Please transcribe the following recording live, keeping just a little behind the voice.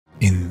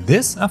In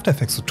this After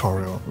Effects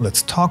tutorial,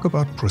 let's talk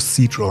about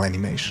procedural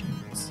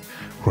animations.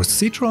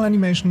 Procedural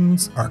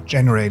animations are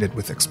generated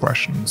with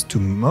expressions to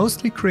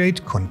mostly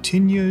create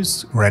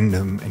continuous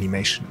random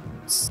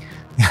animations.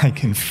 I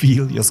can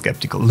feel your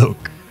skeptical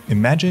look.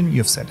 Imagine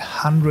you've set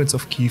hundreds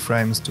of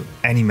keyframes to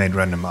animate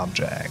random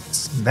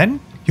objects.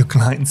 Then your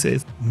client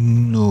says,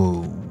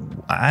 "No,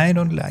 I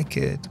don't like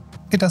it.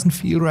 It doesn't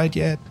feel right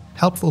yet."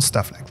 Helpful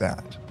stuff like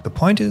that. The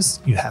point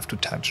is, you have to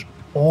touch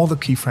all the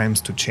keyframes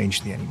to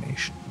change the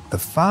animation. The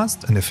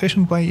fast and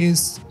efficient way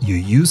is you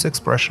use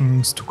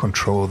expressions to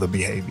control the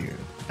behavior.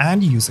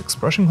 And you use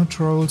expression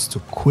controls to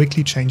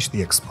quickly change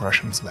the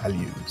expression's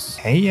values.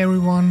 Hey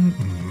everyone,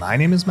 my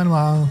name is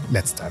Manuel.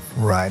 Let's dive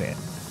right in.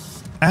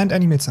 And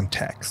animate some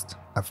text.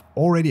 I've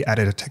already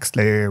added a text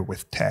layer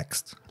with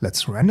text.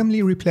 Let's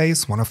randomly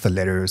replace one of the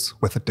letters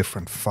with a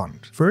different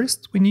font.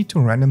 First, we need to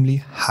randomly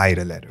hide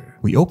a letter.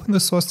 We open the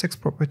source text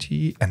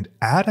property and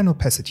add an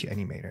opacity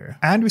animator.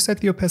 And we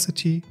set the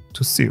opacity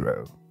to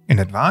 0. In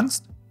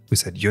advanced, we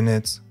set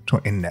units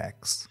to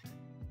index.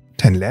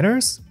 10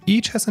 letters,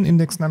 each has an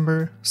index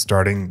number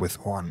starting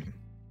with 1.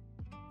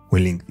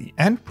 We link the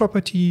end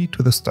property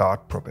to the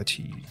start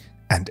property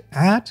and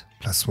add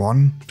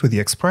 +1 to the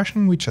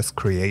expression we just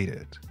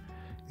created.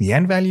 The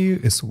end value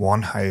is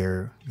 1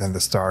 higher than the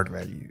start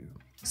value,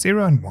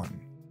 0 and 1.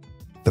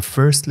 The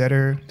first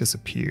letter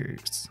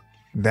disappears.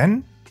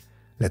 Then,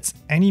 let's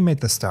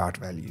animate the start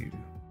value.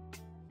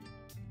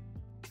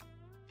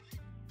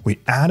 We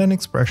add an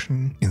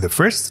expression. In the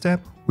first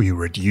step, we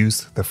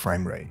reduce the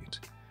frame rate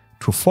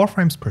to 4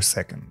 frames per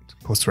second,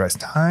 posterized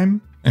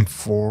time, and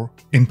 4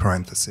 in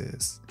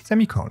parentheses,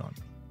 semicolon.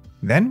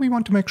 Then we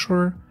want to make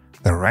sure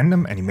the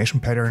random animation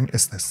pattern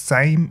is the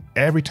same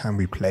every time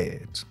we play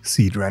it.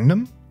 Seed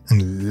random,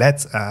 and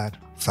let's add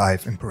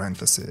 5 in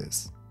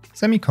parentheses,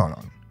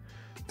 semicolon.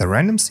 The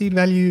random seed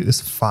value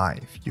is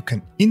 5. You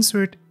can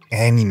insert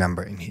any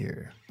number in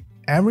here.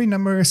 Every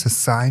number is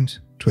assigned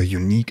to a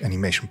unique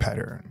animation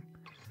pattern.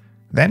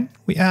 Then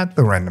we add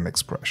the random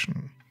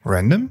expression,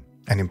 random,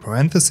 and in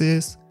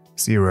parentheses,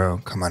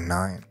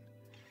 0,9.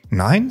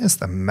 9 is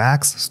the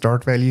max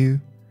start value.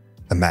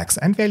 The max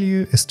end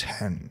value is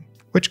 10,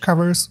 which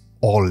covers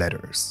all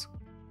letters.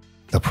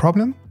 The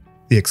problem?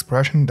 The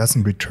expression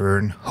doesn't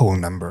return whole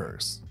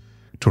numbers.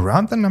 To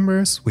round the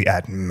numbers, we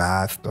add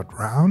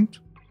math.round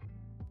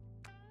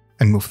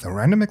and move the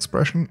random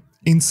expression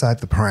inside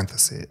the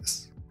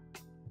parentheses.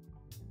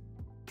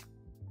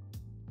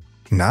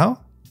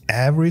 Now,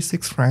 every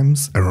 6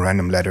 frames, a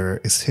random letter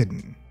is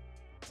hidden.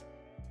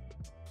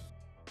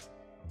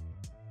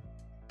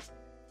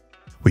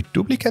 We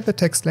duplicate the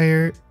text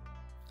layer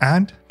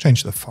and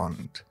change the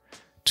font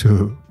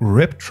to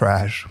rip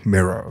trash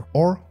mirror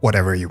or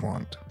whatever you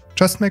want.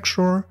 Just make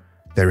sure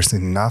there is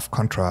enough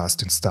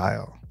contrast in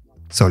style.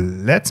 So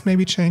let's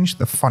maybe change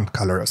the font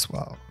color as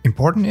well.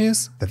 Important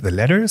is that the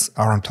letters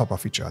are on top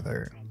of each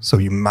other, so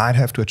you might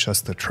have to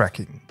adjust the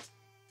tracking.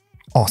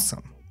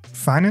 Awesome.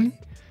 Finally,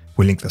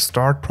 we link the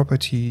start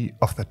property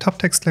of the top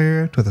text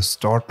layer to the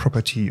start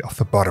property of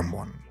the bottom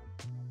one.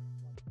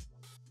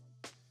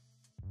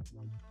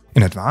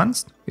 In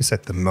advanced, we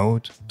set the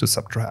mode to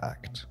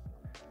subtract.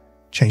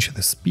 Change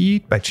the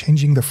speed by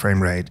changing the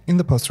frame rate in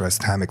the posterized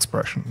time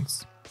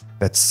expressions.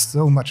 That's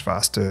so much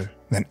faster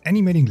than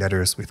animating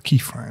letters with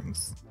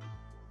keyframes.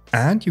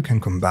 And you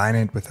can combine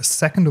it with a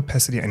second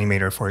opacity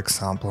animator, for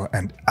example,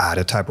 and add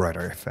a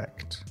typewriter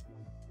effect.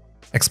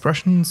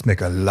 Expressions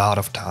make a lot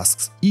of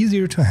tasks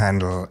easier to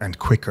handle and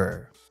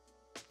quicker.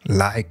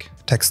 Like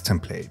text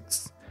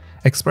templates.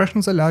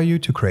 Expressions allow you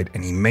to create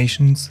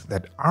animations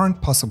that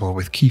aren't possible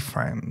with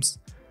keyframes,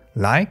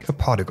 like a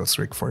particles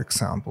rig, for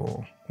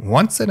example.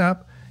 Once set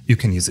up, you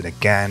can use it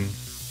again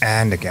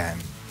and again.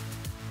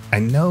 I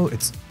know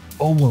it's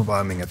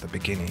overwhelming at the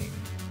beginning.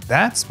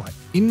 That's why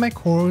in my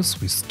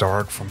course we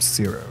start from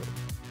 0.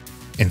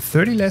 In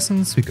 30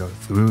 lessons we go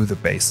through the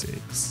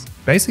basics.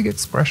 Basic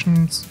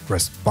expressions,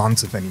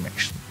 responsive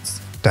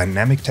animations,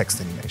 dynamic text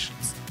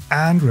animations,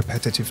 and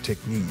repetitive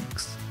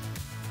techniques.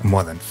 A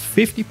more than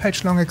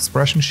 50-page long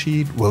expression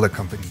sheet will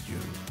accompany you,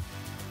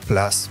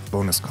 plus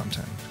bonus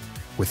content,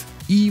 with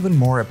even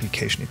more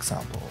application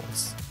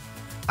examples.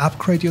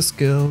 Upgrade your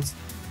skills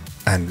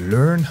and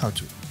learn how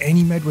to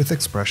animate with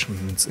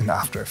expressions in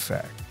After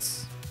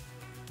Effects.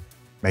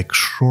 Make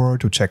sure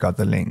to check out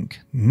the link.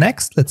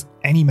 Next, let's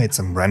animate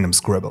some random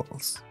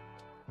scribbles.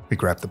 We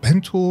grab the pen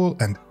tool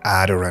and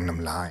add a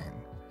random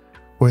line,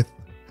 with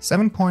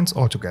 7 points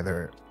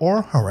altogether,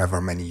 or however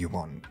many you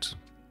want.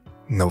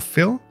 No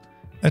fill,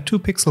 a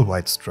 2-pixel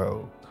white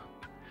stroke.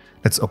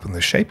 Let's open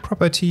the shape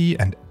property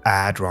and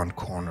add round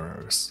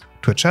corners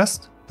to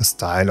adjust the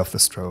style of the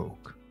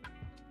stroke.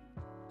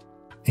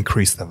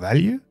 Increase the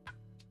value.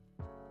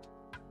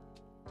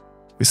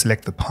 We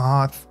select the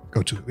path,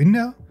 go to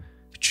Window,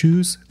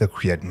 choose the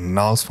Create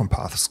Nulls from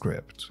Path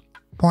script.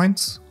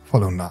 Points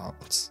follow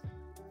nulls.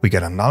 We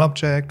get a null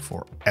object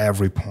for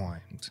every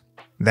point.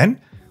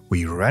 Then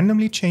we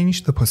randomly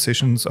change the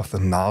positions of the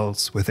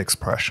nulls with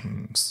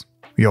expressions.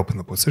 We open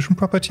the position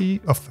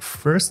property of the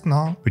first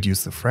null,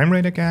 reduce the frame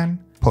rate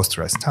again,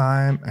 posterize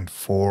time, and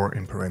 4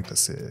 in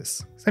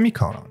parentheses,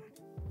 semicolon.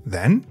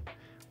 Then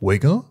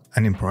wiggle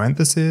and in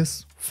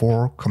parentheses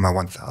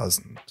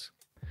 4,1000.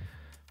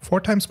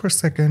 4 times per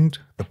second,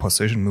 the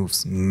position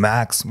moves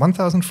max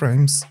 1000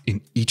 frames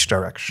in each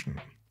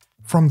direction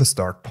from the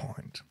start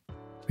point.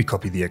 We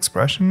copy the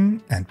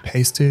expression and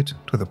paste it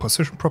to the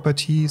position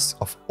properties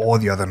of all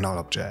the other null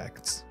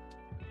objects.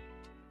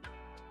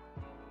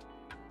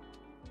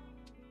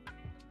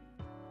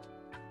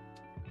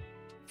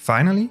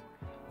 Finally,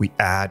 we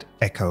add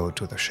echo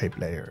to the shape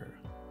layer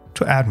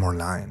to add more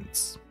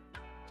lines.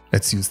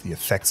 Let's use the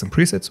Effects and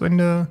Presets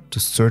window to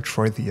search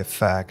for the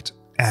effect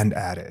and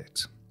add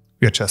it.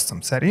 We adjust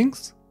some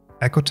settings: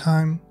 echo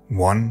time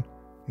 1,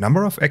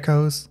 number of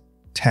echoes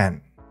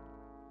 10.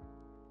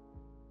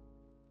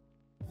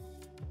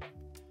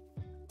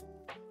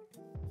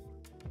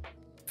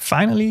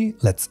 Finally,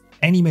 let's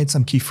animate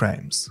some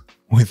keyframes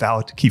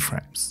without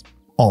keyframes.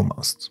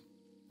 Almost.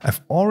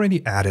 I've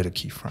already added a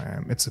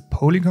keyframe. It's a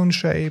polygon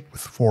shape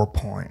with 4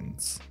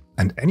 points,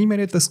 and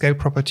animated the scale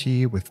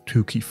property with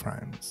 2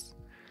 keyframes.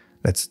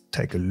 Let's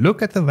take a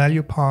look at the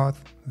value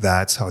path.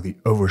 That's how the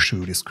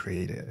overshoot is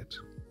created.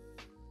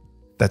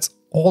 That's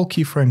all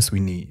keyframes we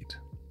need.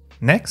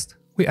 Next,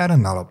 we add a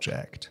null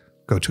object.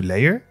 Go to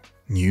Layer,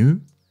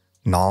 New,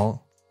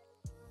 Null,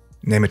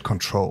 name it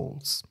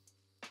Controls,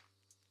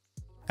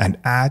 and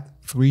add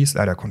 3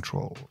 slider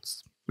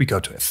controls. We go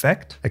to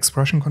Effect,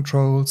 Expression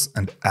Controls,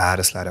 and add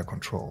a slider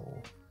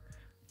control.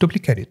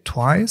 Duplicate it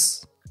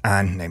twice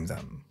and name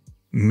them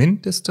Min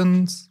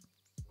Distance,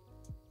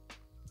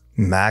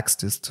 Max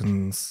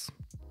Distance,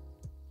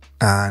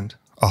 and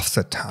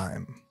Offset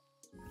Time.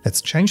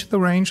 Let's change the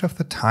range of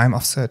the time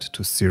offset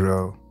to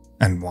 0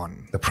 and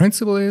 1. The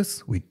principle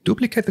is we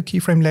duplicate the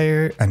keyframe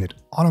layer and it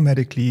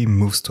automatically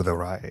moves to the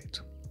right.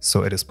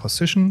 So it is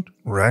positioned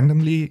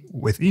randomly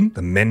within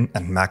the min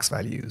and max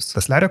values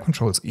the slider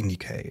controls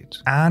indicate.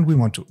 And we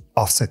want to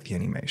offset the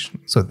animation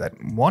so that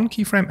one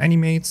keyframe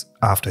animates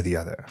after the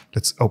other.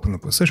 Let's open the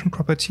position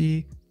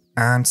property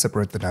and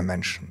separate the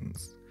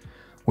dimensions.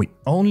 We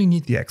only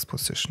need the X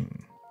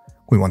position.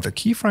 We want the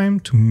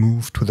keyframe to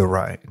move to the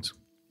right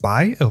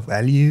by a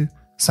value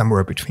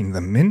somewhere between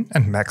the min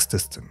and max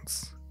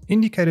distance,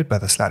 indicated by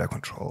the slider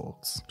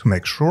controls. To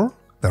make sure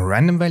the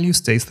random value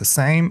stays the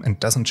same and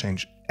doesn't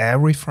change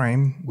every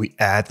frame, we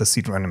add the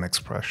seed random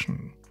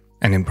expression.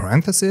 And in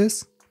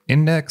parentheses,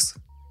 index,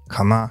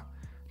 comma,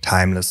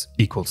 timeless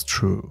equals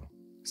true,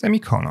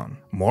 semicolon.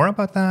 More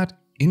about that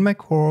in my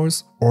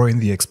course or in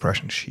the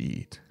expression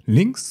sheet.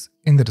 Links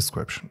in the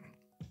description.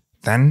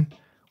 Then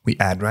we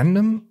add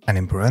random and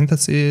in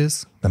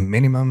parentheses the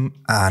minimum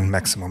and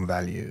maximum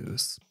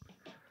values.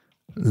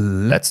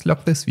 Let's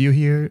lock this view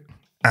here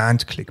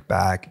and click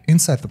back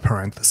inside the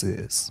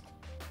parentheses.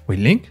 We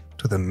link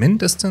to the min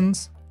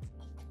distance,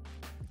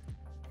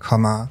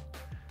 comma,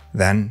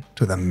 then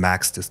to the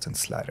max distance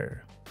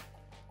slider.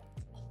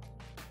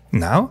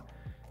 Now,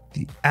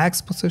 the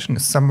X position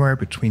is somewhere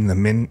between the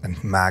min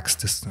and max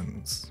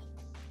distance.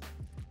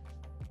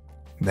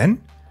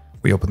 Then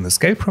we open the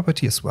scale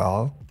property as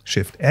well,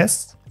 Shift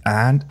S,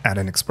 and add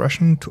an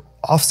expression to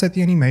offset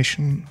the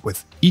animation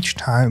with each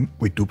time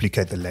we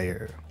duplicate the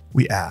layer.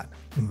 We add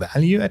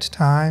value at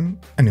time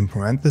and in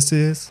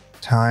parentheses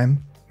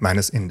time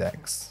minus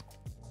index.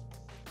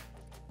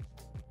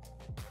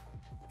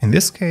 In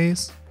this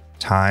case,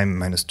 time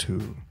minus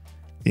 2.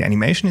 The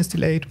animation is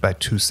delayed by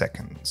 2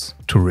 seconds.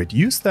 To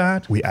reduce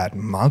that, we add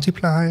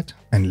multiplied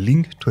and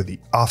link to the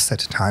offset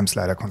time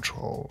slider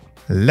control.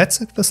 Let's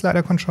set the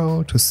slider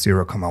control to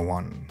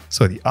 0,1.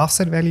 So the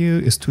offset value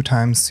is 2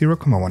 times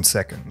 0,1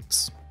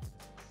 seconds.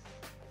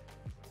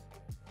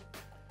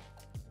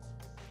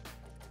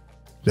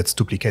 Let's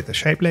duplicate the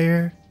shape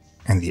layer,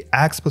 and the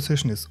X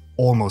position is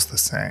almost the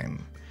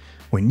same.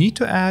 We need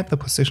to add the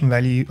position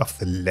value of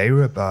the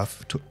layer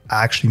above to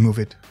actually move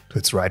it to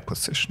its right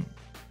position.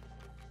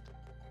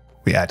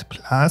 We add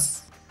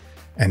plus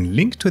and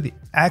link to the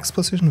X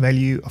position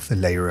value of the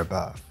layer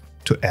above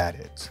to add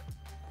it.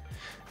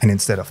 And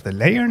instead of the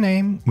layer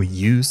name, we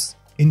use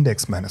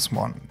index minus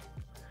 1.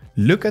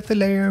 Look at the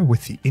layer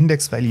with the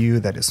index value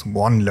that is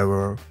 1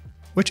 lower,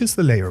 which is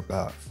the layer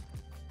above.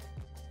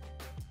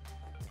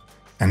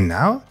 And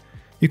now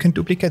you can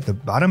duplicate the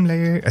bottom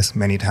layer as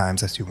many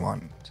times as you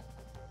want.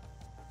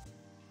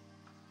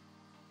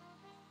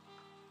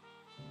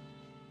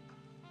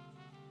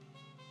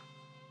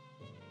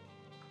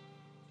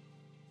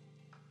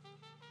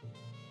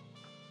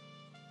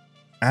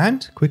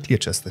 And quickly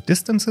adjust the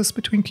distances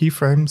between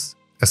keyframes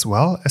as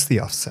well as the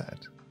offset.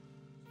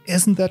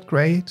 Isn't that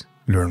great?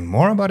 Learn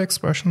more about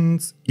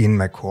expressions in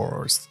my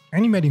course,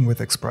 Animating with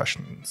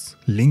Expressions.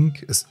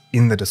 Link is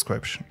in the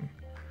description.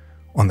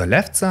 On the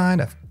left side,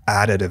 I've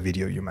added a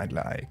video you might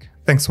like.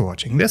 Thanks for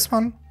watching this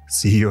one.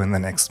 See you in the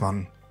next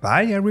one.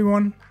 Bye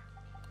everyone.